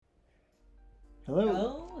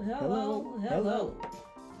Hello, Hello, hello.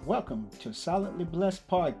 Welcome to Silently Blessed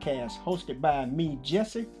Podcast, hosted by me,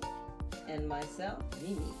 Jesse, And myself,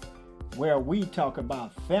 Mimi. where we talk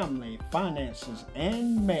about family, finances,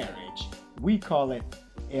 and marriage. We call it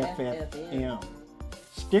FFM.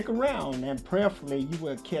 Stick around and prayerfully you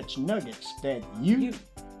will catch nuggets that you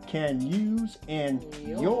can use in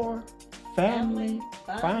your family,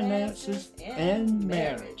 finances, and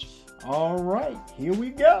marriage. All right, here we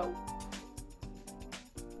go.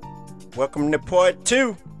 Welcome to part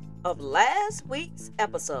 2 of last week's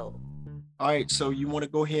episode. All right, so you want to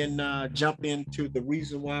go ahead and jump into the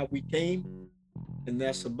reason why we came, and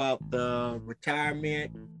that's about the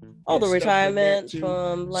retirement. Oh, the retirement like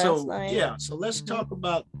from last night. Yeah, so let's talk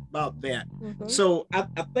about that. So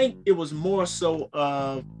I think it was more so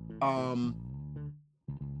of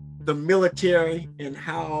the military and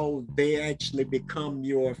how they actually become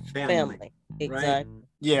your family. Exactly. Right?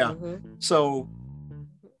 Yeah. So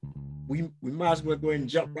we might as well go ahead and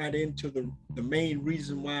jump right into the main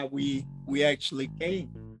reason why we actually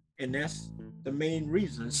came, and that's the main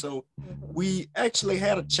reason. So we actually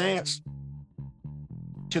had a chance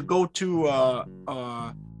to go to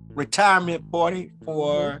a retirement party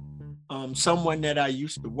for someone that I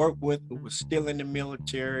used to work with who was still in the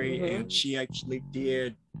military, and she actually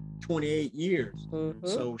did 28 years.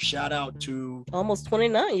 So shout out to almost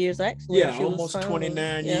 29 years actually. Yeah, almost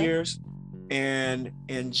 29 years. And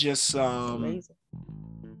just amazing.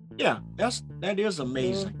 Yeah, that is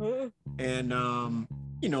amazing. And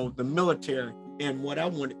the military, and what I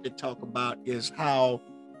wanted to talk about is how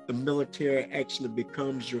the military actually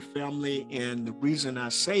becomes your family. And the reason I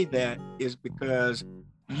say that is because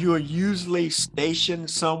you're usually stationed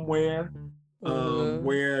somewhere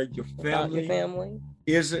where your family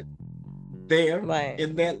isn't there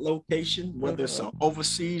in that location, whether it's an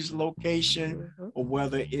overseas location or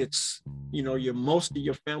whether it's most of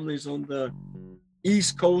your family's on the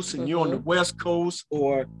East Coast and you're on the West Coast,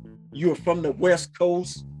 or you're from the West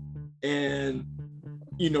Coast and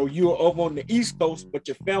you're over on the East Coast but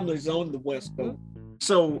your family's on the West Coast.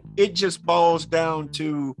 So it just boils down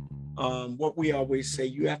to what we always say: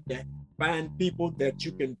 you have to find people that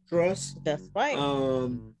you can trust. That's right.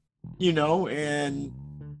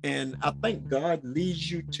 And I think God leads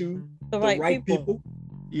you to the right people,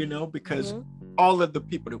 because all of the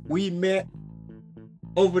people that we met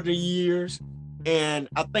over the years, and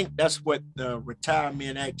I think that's what the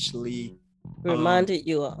retirement actually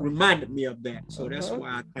reminded me of that. So that's why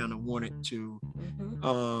I kind of wanted to,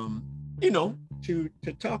 to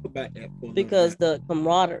talk about that for because the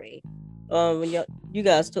camaraderie. When you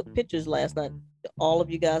guys took pictures last night, all of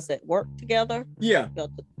you guys that worked together. Yeah, y'all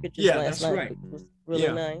took pictures last night. Right. Which was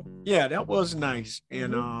really nice. Yeah, that was nice.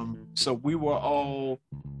 And so we were all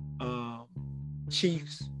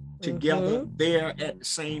chiefs together there at the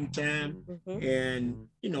same time, and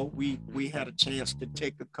we had a chance to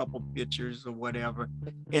take a couple pictures or whatever,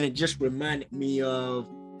 and it just reminded me of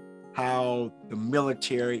how the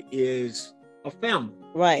military is a family,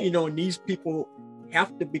 right? And these people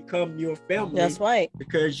have to become your family. That's right,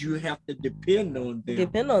 because you have to depend on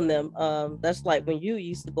them. That's like when you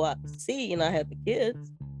used to go out to sea, and I had the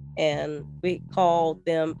kids, and we called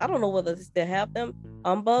them, I don't know whether they still have them,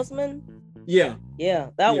 ombudsman.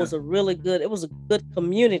 That was a really good, it was a good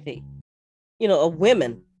community, of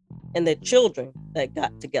women and their children that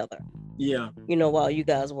got together, while you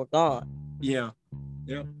guys were gone.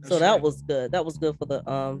 So that was good. That was good for the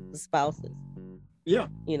spouses.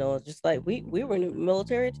 Just like we were in the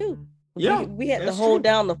military too. We had to hold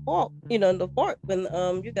down the fort,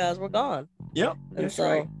 when you guys were gone. That's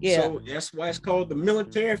right. So that's why it's called the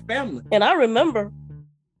military family. And I remember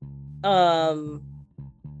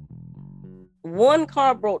one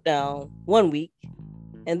car broke down one week,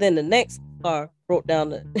 and then the next car broke down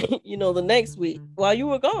the next week while you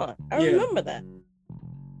were gone. I remember that.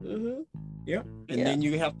 And then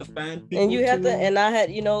you have to find people, and you have to, and I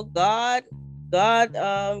had,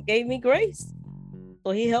 God gave me grace,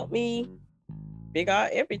 so He helped me figure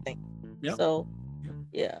out everything. So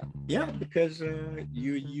because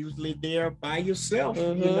you're usually there by yourself,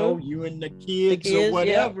 you and the kids or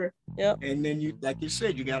whatever. And then you, like you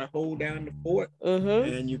said, you got to hold down the fort,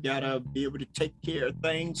 and you got to be able to take care of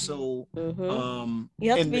things. So you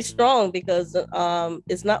have to be strong, because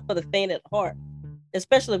it's not for the faint at heart,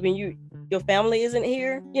 especially when your family isn't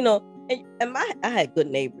here, and I had good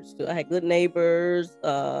neighbors too. I had good neighbors.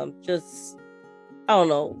 Just, I don't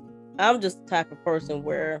know, I'm just the type of person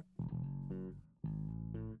where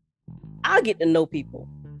I get to know people,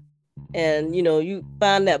 and you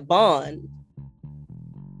find that bond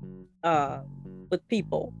with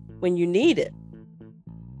people when you need it.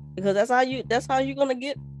 because that's how you're gonna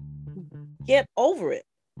get over it,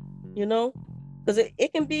 you know, because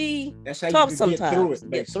it can be tough sometimes.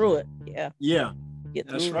 Get through it. Yeah.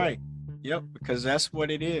 That's right. Yep, because that's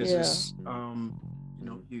what it is. It's you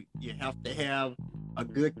know, you have to have a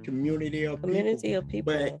good community of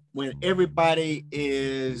people. But when everybody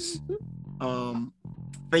is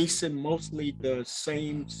facing mostly the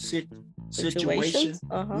same situation,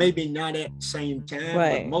 maybe not at the same time,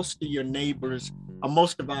 but most of your neighbors, or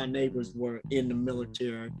most of our neighbors were in the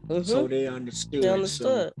military, so they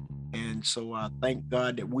understood. So I thank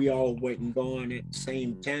God that we all went and gone at the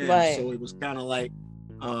same time. So it was kind of like,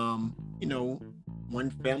 you know, one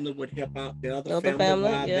family would help out the other family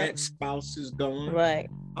while that spouse is gone.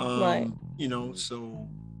 You know, so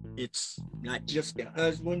it's not just the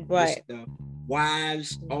husband, it's the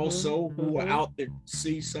wives also who are out to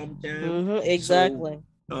sea sometimes. Exactly.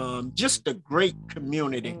 So, just a great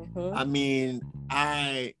community. I mean,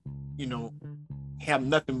 I, you know, have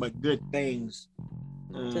nothing but good things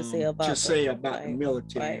to say about the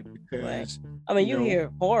military, because I mean, you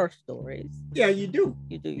hear horror stories. Yeah, you do.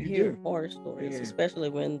 You hear horror stories, especially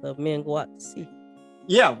when the men go out to sea.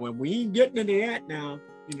 Yeah, well, we ain't getting into that now.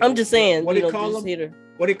 You know, I'm just saying. What do you call them?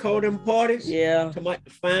 What they call them parties? Yeah. To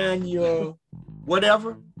find your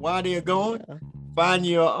whatever while they're going. Yeah. Find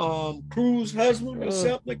your cruise husband or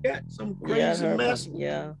something like that. Some crazy mess.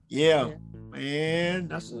 Yeah. Man,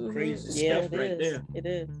 that's some crazy stuff right there. It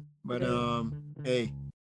is. But hey,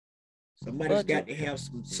 somebody's got to have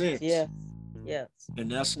some sense. Yes.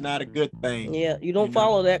 And that's not a good thing. Yeah, you don't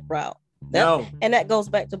follow that crowd. No. And that goes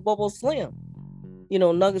back to Bobo Slim. You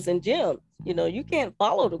know, Nuggets and Gems. You know, you can't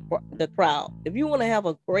follow the crowd. If you want to have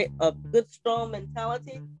a good, strong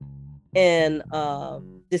mentality and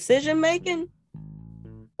decision making,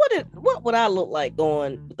 what would I look like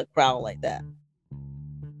going with a crowd like that?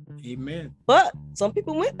 Amen. But some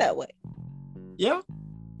people went that way. Yeah.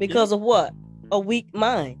 Because of what? A weak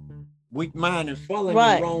mind. Weak mind and following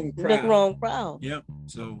the wrong crowd. The wrong crowd. Yep.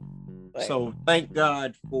 So thank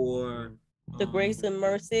God for the grace and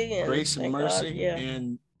mercy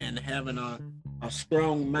and having a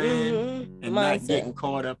strong mind and not getting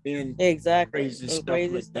caught up in crazy stuff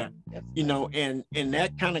like that. You know, and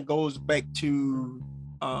that kind of goes back to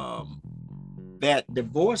that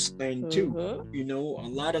divorce thing too. You know, a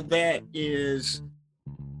lot of that is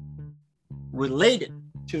related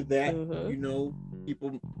to that. You know,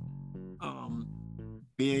 people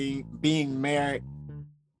being married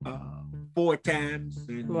 4 times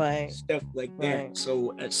and stuff like that.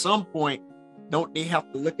 So at some point, don't they have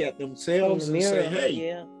to look at themselves and say,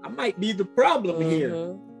 hey, I might be the problem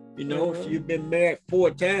here. You know, if you've been married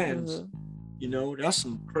 4 times, you know, that's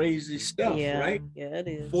some crazy stuff, right? Yeah, it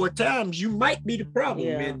is. 4 times, you might be the problem,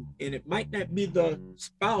 and it might not be the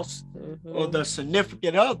spouse or the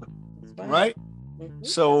significant other, right?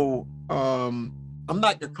 So, I'm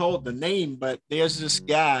not gonna call the name, but there's this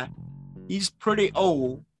guy, he's pretty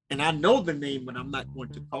old, and I know the name, but I'm not going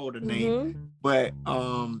to call the name. But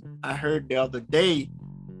I heard the other day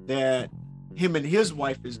that him and his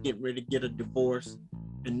wife is getting ready to get a divorce,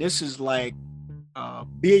 and this is like a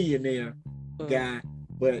billionaire guy,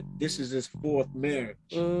 but this is his 4th marriage,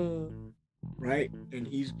 right? And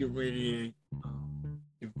he's getting ready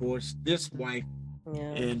to divorce this wife,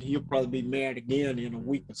 and he'll probably be married again in a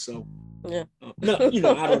week or so. No, you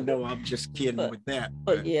know, I don't know. I'm just kidding with that.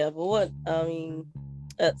 But what I mean,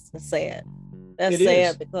 that's sad. That's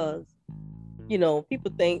sad because, you know,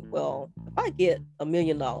 people think, well, if I get $1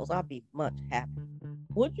 million, I'll be much happier.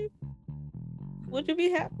 Would you? Would you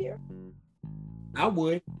be happier? I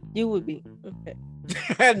would. You would be. Okay.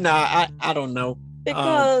 Nah, I don't know.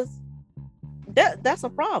 Because that's a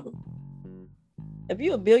problem. If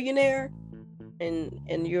you're a billionaire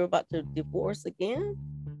and you're about to divorce again,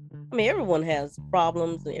 I mean, everyone has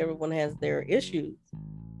problems and everyone has their issues,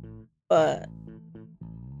 but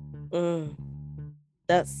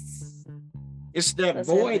it's that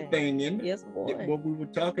void thing, isn't it? Yes, void. What we were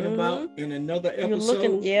talking about in another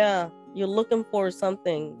episode. You're looking for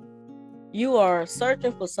something. You are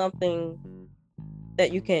searching for something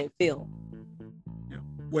that you can't feel. Yeah.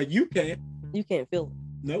 Well, you can't. You can't feel it.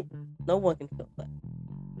 Nope. No one can feel that.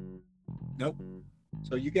 Nope.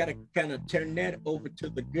 So you got to kind of turn that over to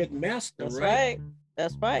the good master, That's right?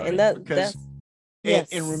 That's right. And that's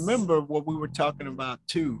and remember what we were talking about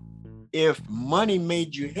too. If money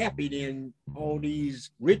made you happy, then all these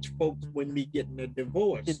rich folks wouldn't be getting a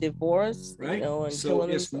divorce. The divorce, right? You know, and so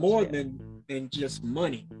it's more than just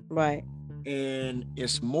money, right? And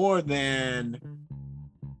it's more than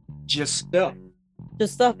just stuff.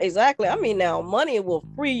 Just stuff, exactly. I mean, now money will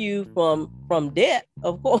free you from debt,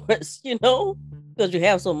 of course, you know, because you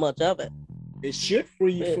have so much of it. It should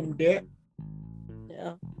free you from debt.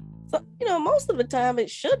 Yeah. So, most of the time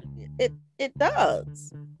it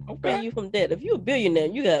does free you from debt. If you're a billionaire,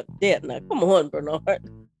 you got debt now. Come on,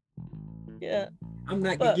 Bernard. Yeah. I'm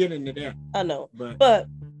not gonna get into that. I know. But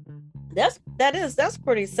that's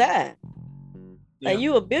pretty sad. Yeah. And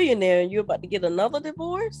you a billionaire and you're about to get another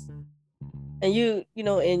divorce? And and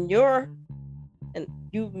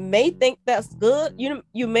you may think that's good.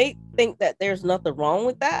 You may think that there's nothing wrong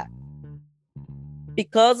with that.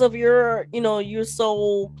 Because of you're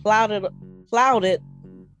so clouded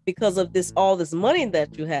because of all this money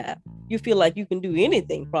that you have. You feel like you can do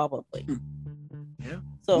anything probably. Yeah.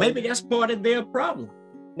 So maybe that's part of their problem.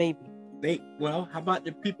 Maybe. How about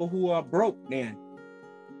the people who are broke then?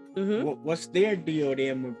 Mm-hmm. What's their deal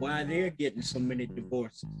then and why they're getting so many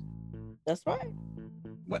divorces? That's right.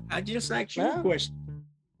 Well, I just asked you a question.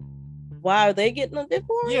 Why are they getting a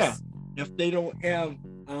divorce? Yeah. If they don't have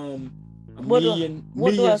what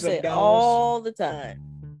do I say all the time?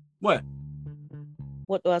 What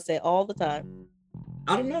do I say all the time?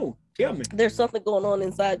 I don't know. Tell me. There's something going on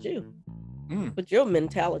inside you with your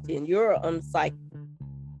mentality and your psyche.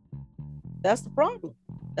 That's the problem.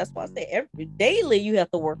 That's why I say daily you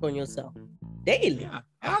have to work on yourself. Daily. Yeah,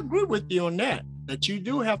 I agree with you on that. That you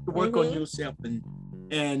do have to work on yourself,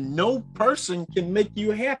 and no person can make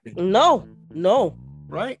you happy. No.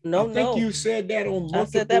 Right? No. I think you said that on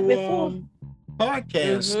multiple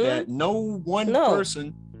podcasts that no one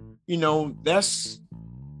person, that's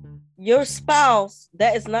your spouse.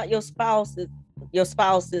 That is not your spouse's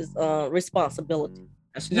responsibility.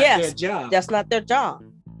 That's not their job. That's not their job.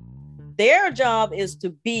 Their job is to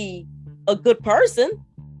be a good person.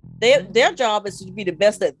 Their job is to be the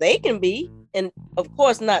best that they can be, and of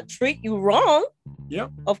course not treat you wrong.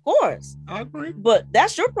 Yep. Of course. I agree. But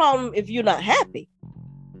that's your problem if you're not happy.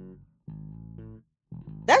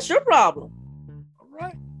 That's your problem. All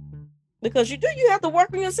right. Because you have to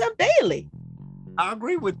work on yourself daily. I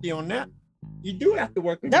agree with you on that. You do have to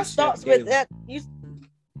work on yourself. That starts daily. with that.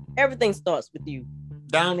 Everything starts with you.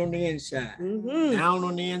 Down on the inside. Down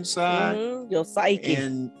on the inside. Your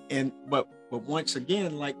psyche. But once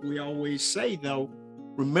again, like we always say though,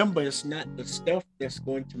 remember it's not the stuff that's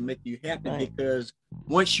going to make you happy, because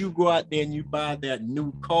once you go out there and you buy that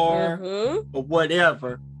new car or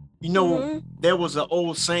whatever, there was an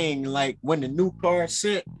old saying, like when the new car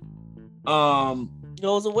set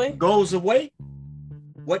goes away,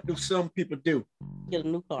 what do some people do? Get a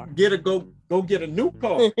new car. Go get a new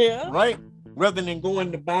car. Yeah. Right? Rather than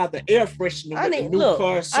going to buy the air freshener with the new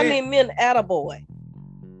car set. I need me an attaboy.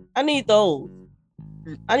 I need those.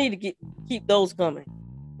 I need to keep those coming.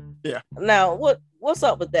 Yeah. Now, what's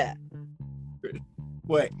up with that?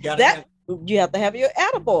 What? You have to have your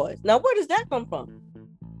attaboys. Now, where does that come from?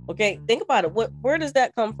 Okay, think about it. Where does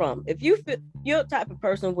that come from? If you're the type of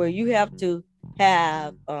person where you have to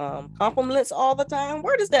have compliments all the time,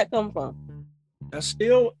 where does that come from? That's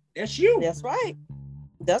you. That's right.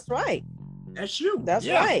 That's right. That's you. That's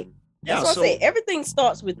right. That's what I say. Everything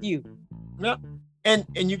starts with you. Yep. And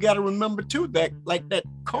you got to remember too that like that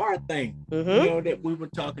car thing, that we were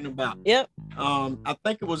talking about. Yep. I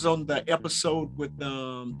think it was on the episode with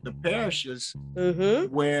the parishes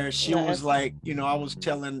where she was like, I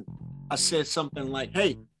said something like,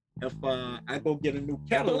 hey, if I go get a new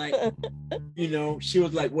Cadillac, she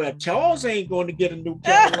was like, well, Charles ain't going to get a new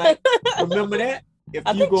Cadillac. Remember that?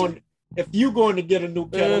 If you're going to get a new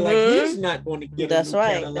Cadillac, he's not going to get a new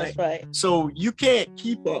Cadillac. That's right. So you can't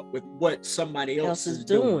keep up with what somebody else is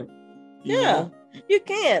doing. Yeah, you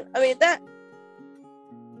can't. I mean,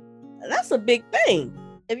 that's a big thing.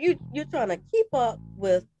 If you're trying to keep up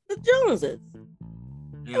with the Joneses,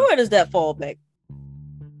 where does that fall back?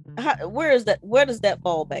 Where does that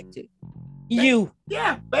fall back to? You.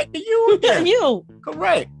 Yeah, back to you again. You.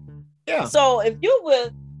 Correct. Yeah. So if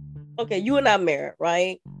you you and I married,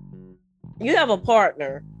 right? You have a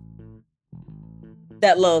partner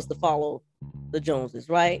that loves to follow the Joneses,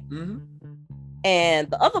 right? Mm-hmm. And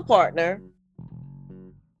the other partner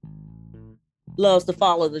loves to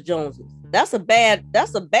follow the Joneses. That's a bad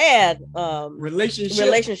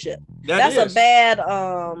relationship. That's a bad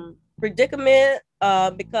predicament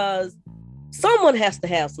because someone has to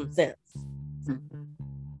have some sense.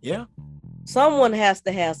 Yeah. Someone has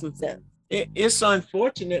to have some sense. It's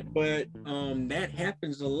unfortunate, but that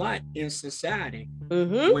happens a lot in society,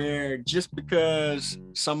 where just because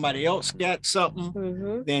somebody else got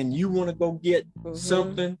something, then you want to go get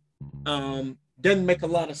something. Doesn't make a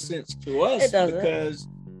lot of sense to us because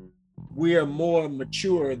we are more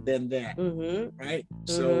mature than that, right?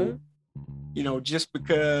 So, just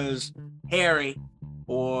because Harry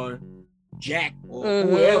or Jack or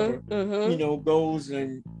whoever, you know, goes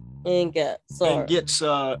and gets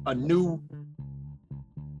a new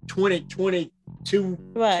 2022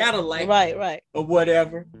 Cadillac, right, or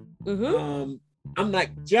whatever. I'm not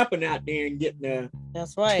jumping out there and getting a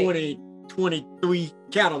 2023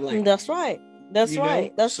 Cadillac. That's right. That's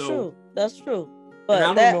right. That's true. That's true. But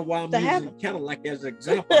and I don't know why I'm using Cadillac as an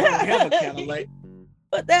example. I don't have a Cadillac.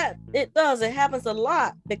 But it happens a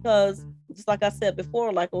lot, because just like I said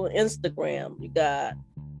before, like on Instagram, you got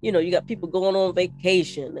people going on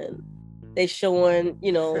vacation and they showing,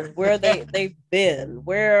 where they've been,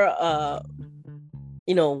 where,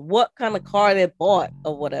 what kind of car they bought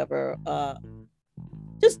or whatever,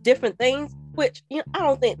 just different things, which, I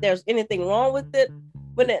don't think there's anything wrong with it.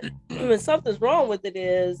 When something's wrong with it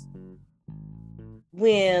is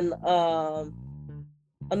when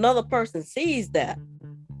another person sees that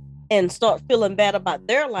and start feeling bad about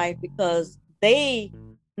their life because they're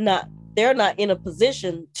not in a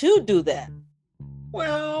position to do that.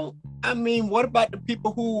 Well, I mean, what about the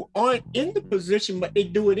people who aren't in the position but they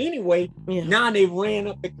do it anyway? Yeah. Now they ran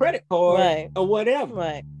up the credit card or whatever.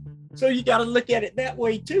 Right. So you got to look at it that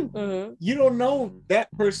way too. You don't know that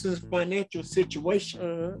person's financial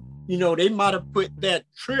situation. They might have put that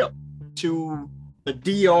trip to the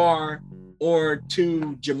DR or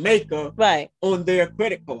to Jamaica on their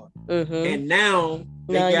credit card. And now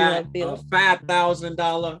they got a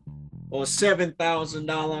 $5,000 or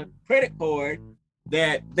 $7,000 credit card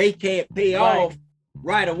that they can't pay off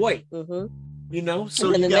right away. So and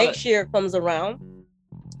then the next year comes around,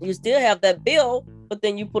 you still have that bill, but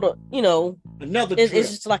then you put another trip.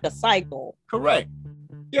 It's just like a cycle. Correct.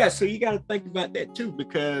 Yeah, so you got to think about that too,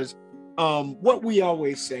 because what we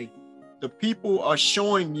always say, the people are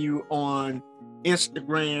showing you on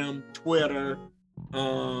Instagram, Twitter,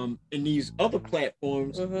 and these other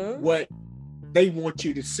platforms what they want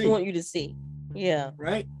you to see. Yeah.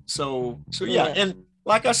 Right. So yeah, and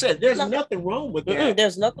like I said, there's nothing wrong with that.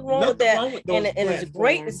 There's nothing wrong with that, and it's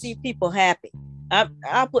great to see people happy.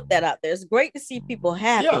 I'll put that out there. It's great to see people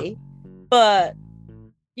happy, but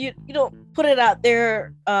you don't put it out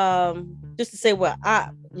there just to say, well,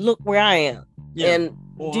 look where I am, and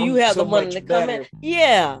do you have the money to come in?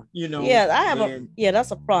 Yeah, I have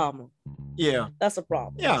that's a problem. Yeah, that's a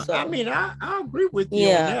problem. Yeah, so, I mean, I agree with you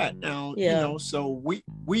on that. Now, so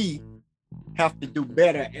we have to do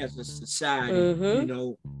better as a society.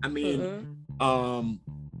 I mean,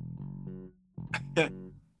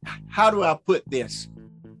 how do I put this?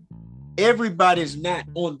 Everybody's not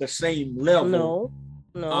on the same level.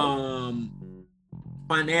 No.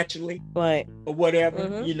 Financially, or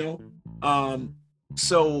whatever.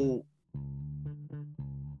 So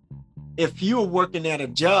if you're working at a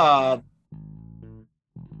job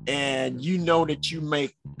and you know that you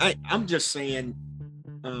make, I'm just saying,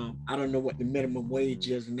 I don't know what the minimum wage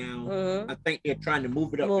is now. I think they're trying to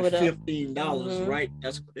move it up to $15, right?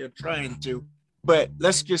 That's what they're trying to. But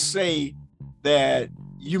let's just say that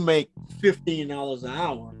you make $15 an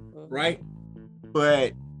hour, right?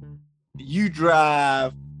 But you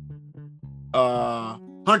drive a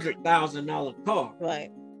 $100,000 car.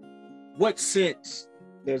 Right. What sense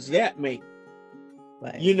does that make?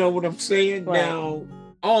 Right. You know what I'm saying? Right. Now,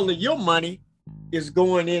 all of your money is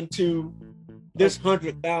going into this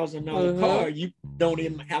 $100,000 car. You don't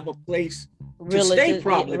even have a place to stay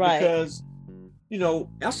probably because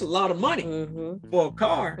that's a lot of money for a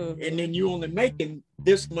car, and then you only making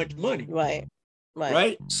this much money.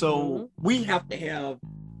 Right. So we have to have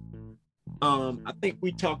I think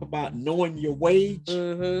we talk about knowing your wage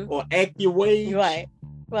or act your wage. Right.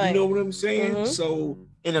 You know what I'm saying? So,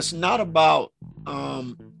 and it's not about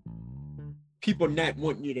people not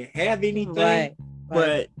wanting you to have anything,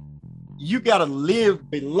 but you got to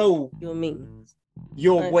live below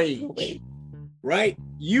your wage, right?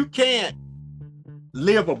 You can't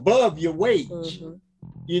live above your wage.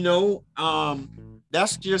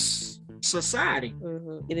 That's just society.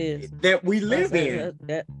 It is that we live in.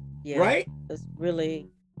 Right? It's really,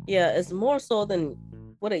 it's more so than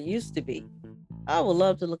what it used to be. I would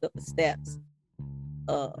love to look up the stats.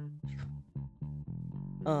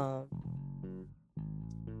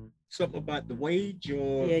 Something about the wage,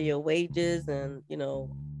 or your wages, and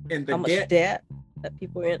and the how much debt that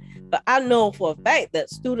people are in. But I know for a fact that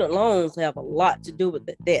student loans have a lot to do with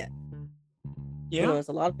the debt. There's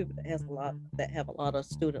a lot of people that have a lot of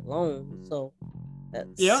student loans. So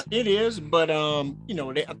it is. But I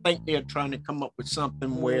think they're trying to come up with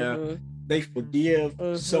something where they forgive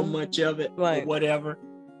so much of it or whatever.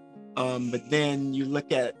 But then you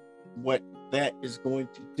look at what that is going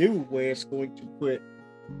to do, where it's going to put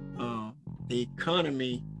the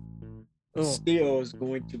economy still is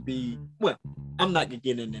going to be, well, I'm not going to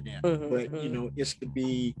get into that, but, you know, it's to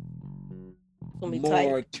be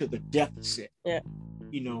more to the deficit,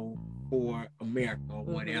 you know, for America or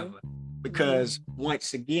whatever. Because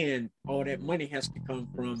once again, all that money has to come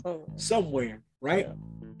from somewhere, right?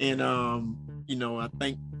 And, you know, I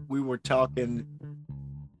think we were talking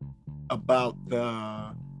about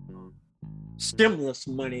the stimulus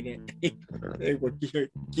money that they were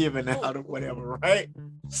giving out or whatever, right?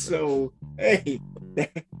 So, hey,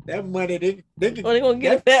 that money, they're going to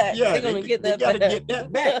get it back. Yeah, they're going to get that back. They got to get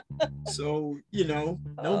that back. So, you know,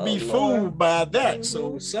 don't be fooled by that.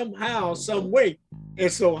 So somehow, some way.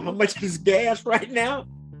 And so how much is gas right now?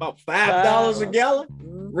 About $5 a gallon,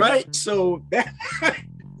 right? So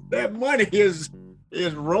that money is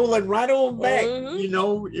rolling right on back. You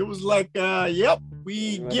know, it was like, yep,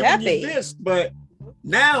 we giving you this. But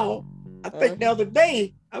now, I think the other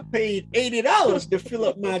day, I paid $80 to fill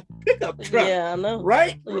up my pickup truck. Yeah, I know.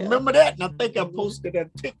 Right? Yeah. Remember that? And I think I posted a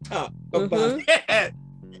TikTok about that.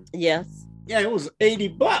 Yes. Yeah, it was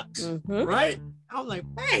 $80. Right? I was like,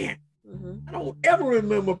 man, I don't ever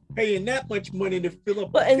remember paying that much money to fill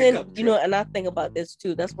up. But and then truck. You know, and I think about this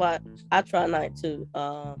too. That's why I try not to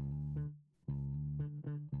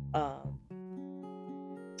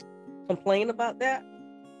complain about that.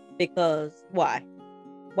 Because why?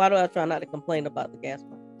 Why do I try not to complain about the gas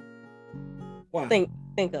price? Why? Think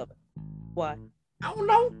of it. Why? I don't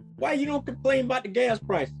know. Why you don't complain about the gas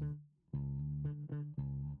price?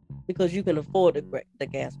 Because you can afford the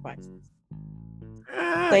gas prices.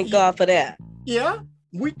 Thank God for that. Yeah,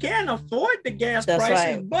 we can afford the gas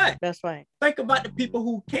prices, but that's right. Think about the people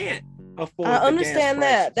who can't afford. I understand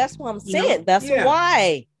that. That's what I'm saying. That's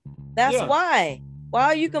why. That's why. Why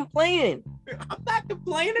are you complaining? I'm not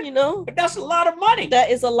complaining. You know, but that's a lot of money. That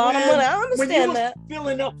is a lot of money. I understand when that.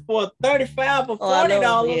 Filling up for $35 or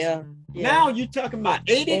 $40. Yeah. Now you talking about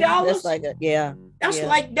 $80. That's like That's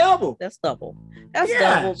like double. That's double. That's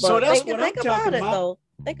double. But so that's what I'm think about talking it about. Though.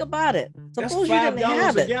 Think about it. Suppose you didn't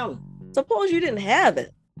have it. Suppose you didn't have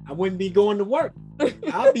it. I wouldn't be going to work.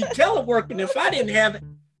 I'll be teleworking if I didn't have it.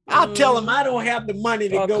 I'll tell them I don't have the money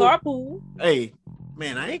to go carpool. Hey,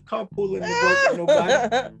 man, I ain't carpooling to work with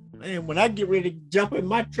nobody. Man, when I get ready to jump in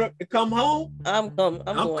my truck to come home, I'm coming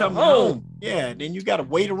home. Yeah, then you got to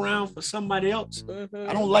wait around for somebody else.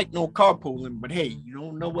 I don't like no carpooling, but hey, you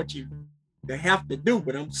don't know what you have to do.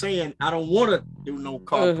 But I'm saying I don't want to do no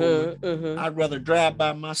carpooling. I'd rather drive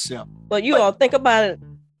by myself. But all think about it.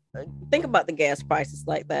 Think about the gas prices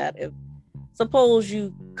like that. If suppose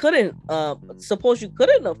you couldn't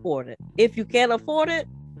afford it. If you can't afford it,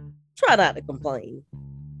 try not to complain.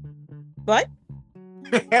 Right?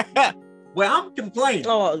 Well, I'm complaining.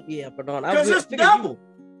 Oh yeah, Bernard. Because it's double.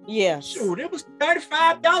 Yeah. Shoot, it was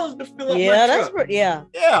 $35 to fill up my truck. That's Yeah,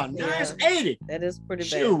 now it's $80. That is pretty bad.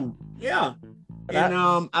 Shoot, yeah. But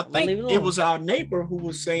and I think it was our neighbor who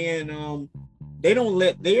was saying they don't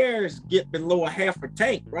let theirs get below a half a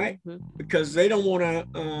tank, right? Because they don't want to.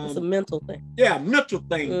 It's a mental thing. Yeah, mental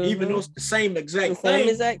thing. Even though it's the same exact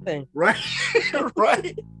thing. Right,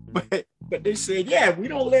 right. But they said, yeah, we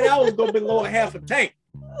don't let ours go below a half a tank.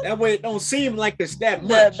 That way it don't seem like it's that much.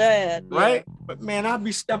 That bad. Right? Yeah. But man, I'll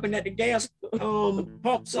be stopping at the gas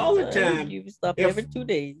pumps all the time. You stop every 2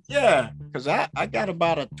 days. Yeah, because I got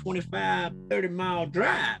about a 25, 30 mile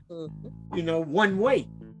drive, you know, one way.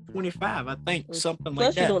 25, I think, something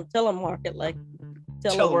like that. Plus you don't telemarket like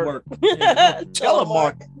telework.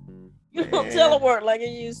 Telemarket. You don't telework like you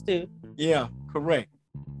used to. Yeah, correct.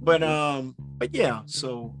 But yeah,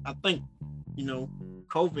 so I think, you know,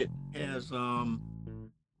 COVID has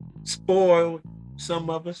spoiled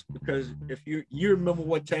some of us, because if you remember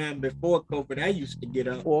what time before COVID I used to get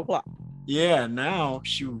up 4 o'clock. Yeah, now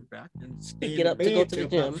shoot, I can stay get up to go to the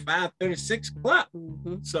gym 5:30, 6 o'clock,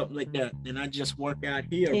 something like that. And I just work out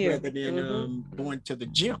here. Rather than going to the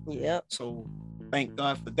gym. Yep. So thank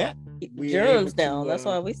God for that. Keep the germs down. That's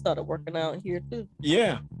why we started working out here too.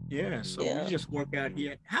 Yeah. So we just work out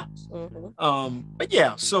here at the house. But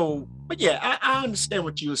yeah, I understand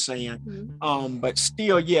what you were saying. But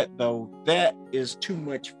still yet though, that is too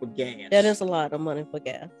much for gas. That is a lot of money for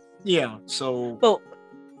gas. Yeah. So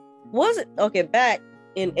was it okay back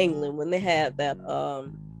in England when they had that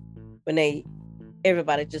when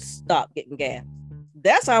everybody just stopped getting gas?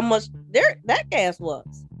 That's how much that gas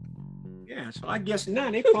was. Yeah, so I guess now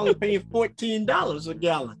they probably paying $14 a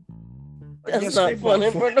gallon. That's not funny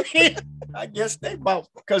for me. I guess they bought,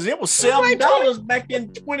 because it was $7 back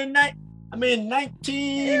in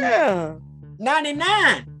 19.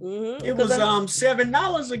 $99. It was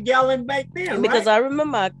 $7 a gallon back then, because I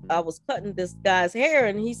remember I was cutting this guy's hair,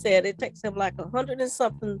 and he said it takes him like 100 and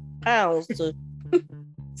something pounds to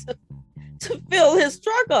fill his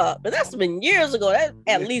truck up. But that's been years ago. That's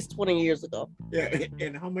at least 20 years ago. Yeah,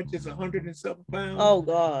 and how much is 100 and something pounds? Oh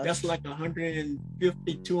God, that's like $150,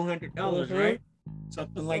 $200, right?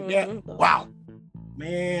 Something like that. Wow.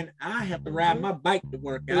 Man, I have to ride my bike to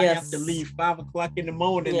work. I have to leave 5 o'clock in the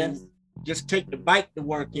morning and just take the bike to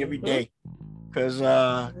work every day. Because,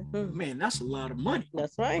 man, that's a lot of money.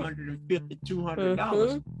 That's right. $150,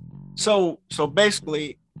 $200. So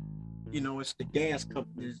basically, you know, it's the gas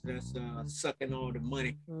companies that's sucking all the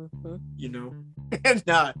money, you know. And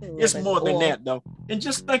it's more than that, though. And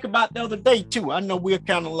just think about the other day, too. I know we're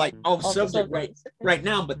kind of like off subject right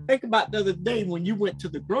now, but think about the other day when you went to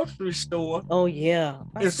the grocery store. Oh, yeah.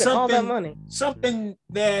 I spent all that money. Something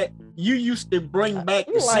that you used to bring back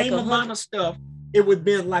the same amount of stuff, it would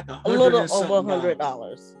be like a little over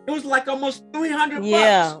 $100. It was like almost $300.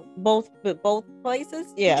 Yeah, both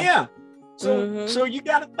places. Yeah. Yeah. So you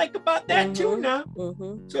got to think about that too now.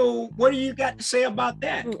 So what do you got to say about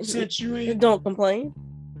that? Since you don't complain.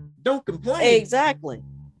 Don't complain. Exactly.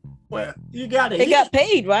 Well, you got it. It got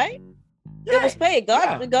paid, right? Yeah. It was paid.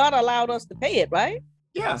 God allowed us to pay it, right?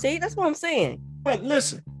 Yeah. See, that's what I'm saying. But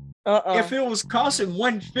listen, if it was costing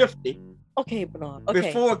 $150. Okay, Bernard. Okay.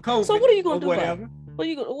 Before COVID. So what are you gonna do whatever. What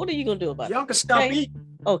are you gonna do about it? Y'all can stop eating.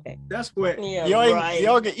 Okay. That's what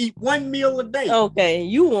y'all can eat one meal a day. Okay,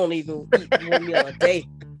 you won't even eat one meal a day.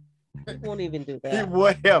 You won't even do that.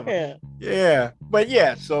 Whatever. Yeah. But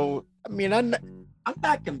yeah, so I mean I'm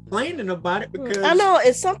not complaining about it because I know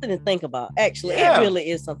it's something to think about. Actually, it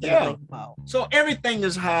really is something to think about. So everything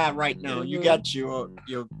is high right now. You got your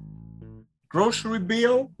grocery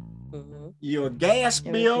bill, your gas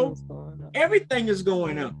bill, everything is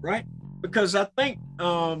going up, right? Because I think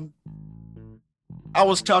I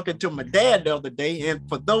was talking to my dad the other day, and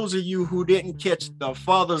for those of you who didn't catch the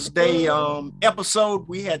Father's Day episode,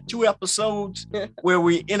 we had 2 episodes where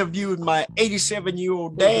we interviewed my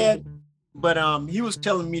 87-year-old dad. But he was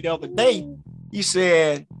telling me the other day, he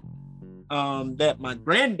said that my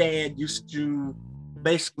granddad used to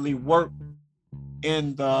basically work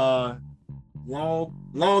in the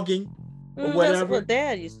logging or whatever. That's what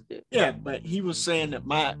Dad used to do. Yeah, but he was saying that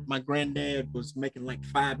my granddad was making like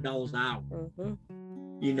 $5 an hour.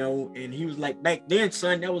 You know, and he was like, back then,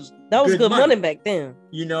 son, that was good money back then.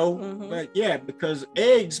 You know, but yeah, because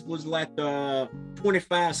eggs was like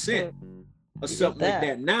 25 cents or something like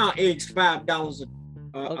that. Now eggs $5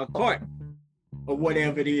 a carton or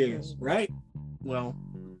whatever it is, right? Well,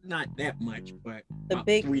 not that much, but about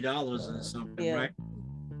 $3 or something, right?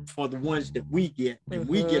 For the ones that we get, and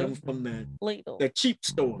we get them from the cheap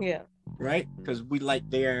store, right? Because we like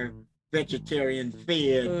their vegetarian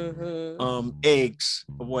fed eggs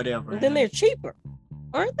or whatever. And then they're cheaper,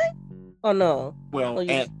 aren't they? Oh no. Well,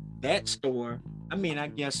 at that store, I mean, I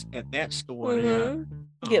guess at that store, you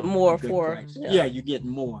get more for you get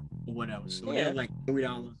more or whatever. So they're like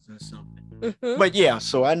 $3 or something. But yeah,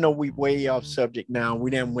 so I know we way off subject now.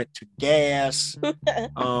 We then went to gas.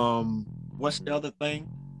 What's the other thing?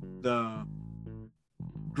 The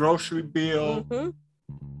grocery bill.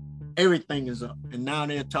 Everything is up, and now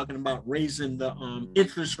they're talking about raising the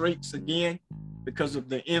interest rates again because of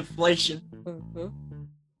the inflation.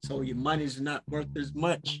 So your money's not worth as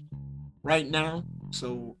much right now.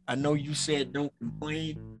 So I know you said don't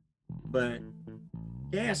complain, but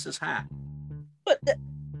gas is high. But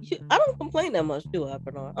I don't complain that much, do I,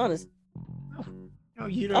 Bernard? Honestly, no,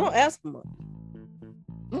 you don't. I don't ask for much.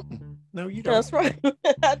 No, you don't. That's right.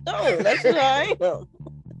 I don't. That's who I am.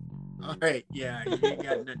 All right, yeah, you ain't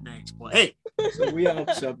got nothing to explain. Hey, so we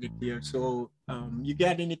off subject here. So, you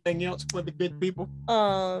got anything else for the good people?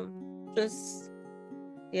 It's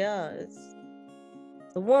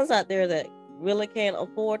the ones out there that really can't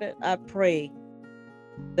afford it. I pray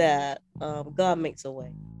that God makes a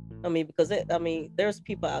way. I mean, because there's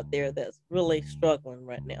people out there that's really struggling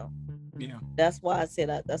right now. Yeah, that's why I said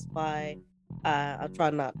that. That's why I try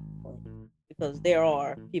not to complain, because there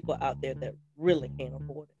are people out there that really can't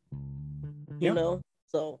afford it. You know,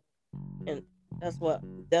 so, and that's what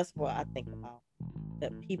I think about,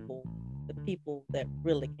 that the people that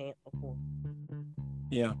really can't afford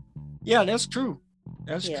it. Yeah, that's true.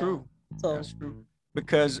 That's true. So that's true,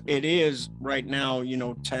 because it is right now. You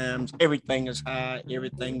know, times everything is high,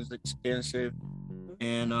 everything is expensive,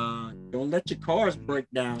 and don't let your cars break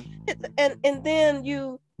down. And then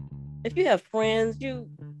if you have friends, you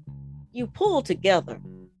pull together.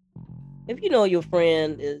 If you know your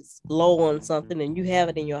friend is low on something and you have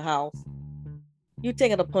it in your house, you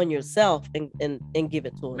take it upon yourself and give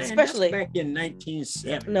it to them. Man, especially that's back in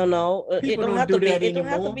 1970. No, it don't have to be. It don't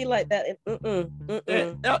have to be like that.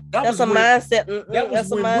 That's a mindset. That was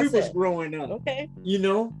when we was growing up. Okay, you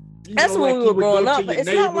know, that's when we were growing up. But it's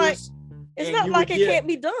not like it can't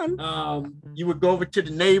be done. You would go over to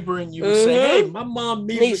the neighbor and you would say, "Hey, my mom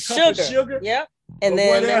needs a cup of sugar." Yep, and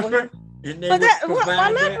then whatever. And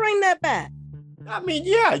why not bring that back? I mean,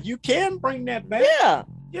 yeah, you can bring that back.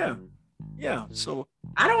 Yeah. So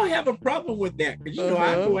I don't have a problem with that because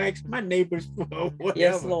I go ask my neighbors for whatever.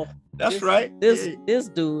 Yes, Lord. That's right. This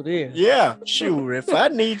dude here. Yeah, sure. If I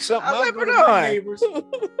need something, I'll go to my neighbors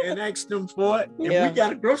and ask them for it. And we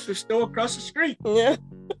got a grocery store across the street. Yeah.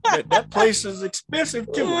 That place is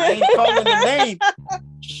expensive too. I ain't calling the name.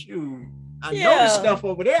 Shoot. I know the stuff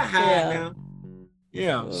over there high now.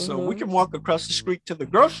 Yeah, so we can walk across the street to the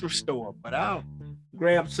grocery store, but I'll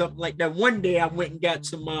grab something like that. One day I went and got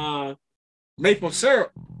some maple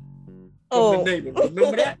syrup from the neighbor.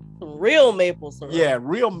 Remember that? Real maple syrup. Yeah,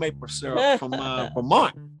 real maple syrup from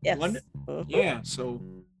Vermont. Yes. Wasn't it? Yeah, so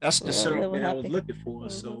that's the syrup that I was looking for.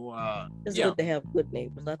 So it's good to have good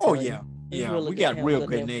neighbors. Yeah. Really we got real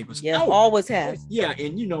good neighbors. Yeah, always have. Yeah,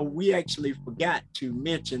 and we actually forgot to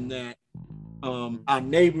mention that our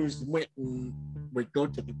neighbors went and would go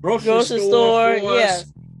to the grocery store.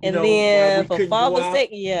 Yes. And then for Father's sake,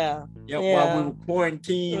 while we were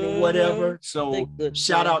quarantined or whatever. So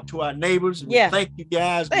shout out to our neighbors. We thank you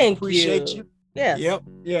guys. We appreciate you. Yes. Yep.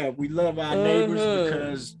 Yeah, we love our neighbors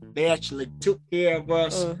because they actually took care of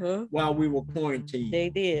us while we were quarantined. They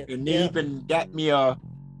did. And they even got me a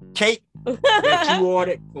cake that you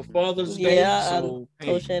ordered for Father's Day. So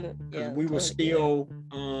we were still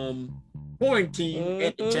quarantined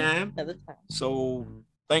at the time. So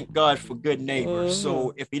thank God for good neighbors.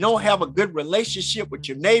 So if you don't have a good relationship with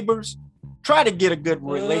your neighbors, try to get a good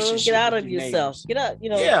relationship. Get out of yourself. Get out,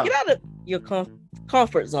 get out of your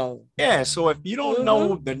comfort zone. Yeah. So if you don't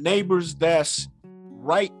know the neighbors that's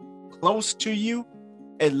right close to you,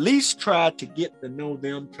 at least try to get to know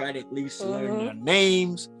them. Try to at least learn their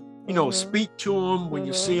names. Speak to them when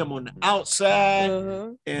you see them on the outside.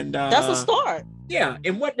 And that's a start. Yeah.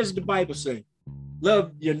 And what does the Bible say?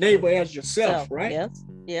 Love your neighbor as yourself, right?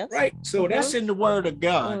 Yes. Right. So that's in the Word of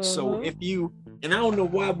God. So if you, and I don't know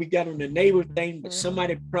why we got on the neighbor thing, but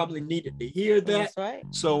somebody probably needed to hear that. That's right.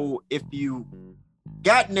 So if you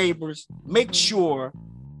got neighbors, make sure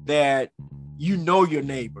that you know your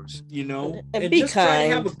neighbors, and be just kind. Try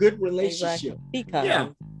to have a good relationship. Be kind. Yeah.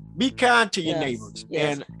 Be kind to your neighbors.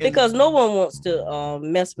 Yes. And because no one wants to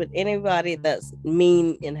mess with anybody that's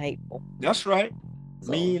mean and hateful. That's right.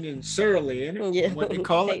 So, mean and surly, isn't it? Yeah. What they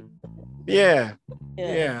call it. Yeah.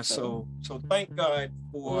 So thank God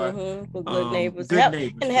for good neighbors.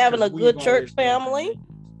 Neighbors and having a good church family.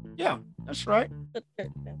 Yeah, that's right.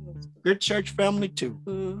 Good church family too.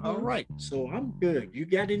 All right. So I'm good. You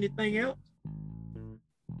got anything else?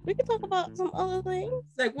 We can talk about some other things.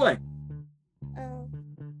 Like what?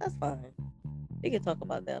 That's fine. We can talk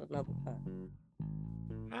about that another time.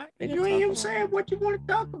 You ain't even saying what you want to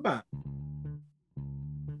talk about.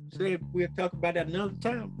 Say we'll talk about that another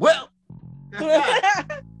time. Well,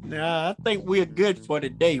 I think we're good for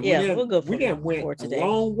today. Yeah, we're good we didn't went for today. A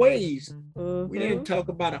long ways. We didn't talk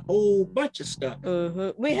about a whole bunch of stuff.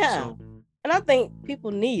 We have, and I think people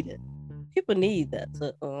need it. People need that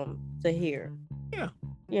to hear. Yeah.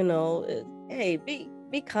 Hey,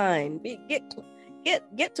 be kind.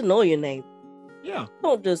 Get to know your neighbor. Yeah.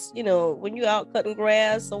 Don't just when you out cutting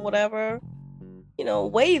grass or whatever,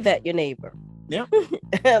 wave at your neighbor. Yeah.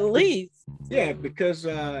 At least. Yeah, because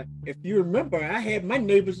if you remember, I had my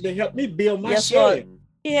neighbors that helped me build my shed. Lord.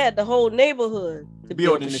 He had the whole neighborhood to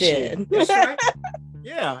build the shed. That's right.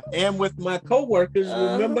 Yeah, and with my coworkers,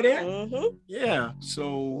 remember that? Yeah.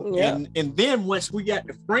 So and then once we got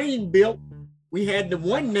the frame built, we had the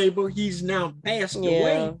one neighbor. He's now passed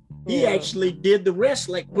away. He actually did the rest,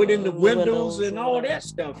 like put in the windows and all that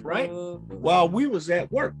stuff, right? While we was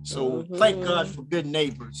at work. So thank God for good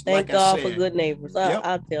neighbors. Thank God for good neighbors.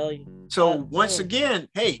 I'll tell you. So once again,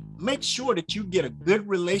 hey, make sure that you get a good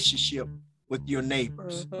relationship with your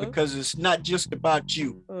neighbors because it's not just about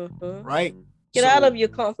you, right? Get out of your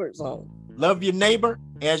comfort zone. Love your neighbor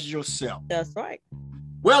as yourself. That's right.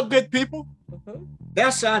 Well, good people,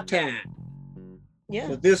 that's our time. Yeah.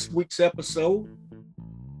 For this week's episode.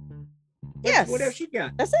 Yes. What else you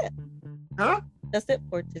got? That's it. Huh? That's it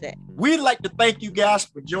for today. We'd like to thank you guys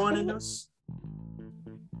for joining us.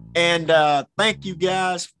 And thank you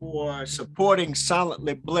guys for supporting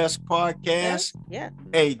Silently Blessed Podcast. Yeah.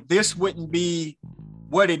 Hey, this wouldn't be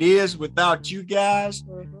what it is without you guys.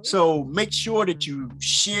 So make sure that you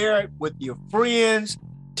share it with your friends,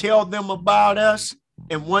 tell them about us.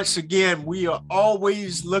 And once again, we are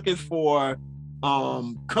always looking for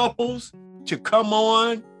couples to come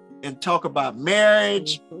on and talk about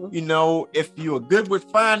marriage. You know, if you're good with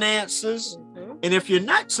finances, and if you're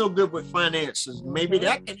not so good with finances, maybe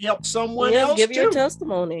that can help someone else give too. Your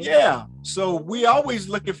testimony. Yeah. So we always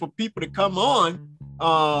looking for people to come on.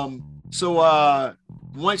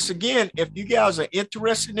 Once again, if you guys are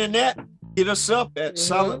interested in that, hit us up at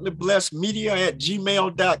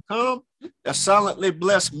silentlyblessedmedia@gmail.com. That's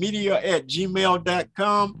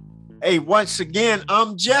silentlyblessedmedia@gmail.com. Hey, once again,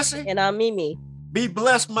 I'm Jesse. And I'm Mimi. Be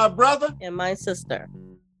blessed, my brother. And my sister.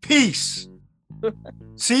 Peace.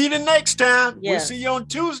 See you the next time. We'll see you on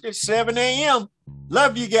Tuesday, 7 a.m.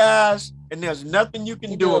 Love you guys. And there's nothing you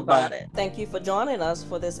can do about it. Thank you for joining us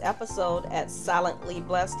for this episode at Silently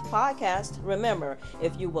Blessed Podcast. Remember,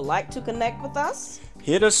 if you would like to connect with us,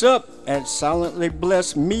 hit us up at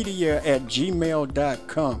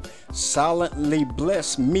silentlyblessedmedia@gmail.com.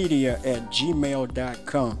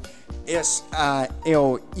 silentlyblessedmedia@gmail.com.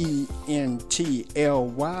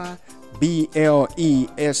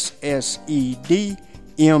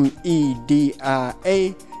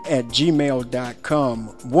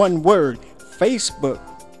 One word. Facebook,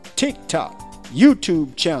 TikTok,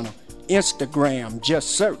 YouTube channel, Instagram.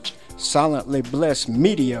 Just search Silently Blessed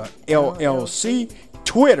Media LLC.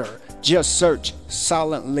 Twitter, just search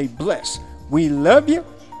Silently Blessed. We love you,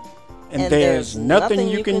 and there's nothing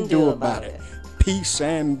you can do about it. Peace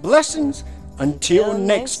and blessings. Until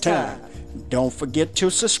next time. Don't forget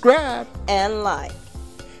to subscribe and like.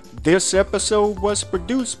 This episode was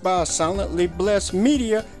produced by Silently Blessed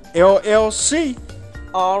Media LLC.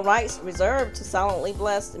 All rights reserved to Silently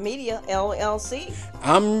Blessed Media LLC.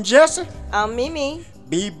 I'm Jesse. I'm Mimi.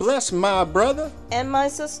 Be blessed, my brother. And my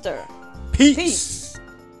sister. Peace.